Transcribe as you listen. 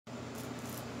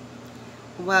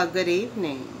Well, good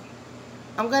evening.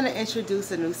 I'm going to introduce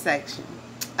a new section,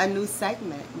 a new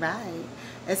segment, right?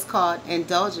 It's called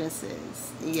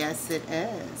Indulgences. Yes, it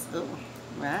is. Ooh,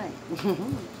 right.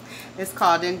 It's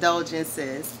called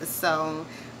Indulgences. So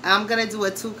I'm going to do a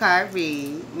two-card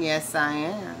read. Yes, I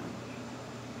am.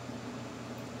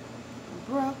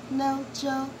 Broke, no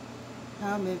joke,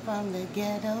 coming from the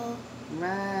ghetto.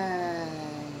 Right.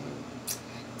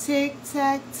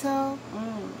 Tic-tac-toe,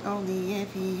 only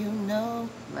if you know.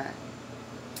 Right.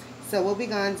 So what we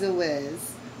gonna do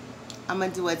is, I'm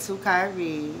gonna do a two-card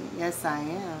read. Yes, I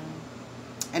am.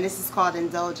 And this is called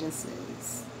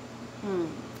Indulgences.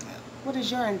 What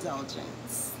is your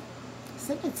indulgence?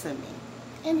 Send it to me.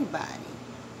 Anybody.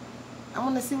 I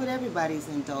want to see what everybody's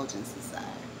indulgences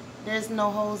are. There's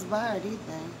no holds barred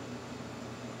either.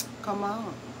 Come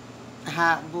on.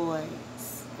 Hot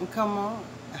boys. And come on.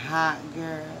 Hot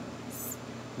girls.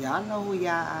 Y'all know who y'all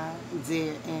are.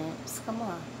 Dear imps. Come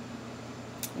on.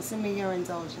 Send me your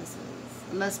indulgences.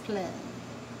 Let's play.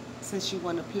 Since you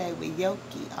want to play with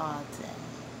Yoki all day.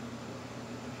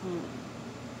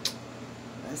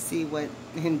 Let's see what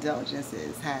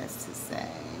Indulgences has to say.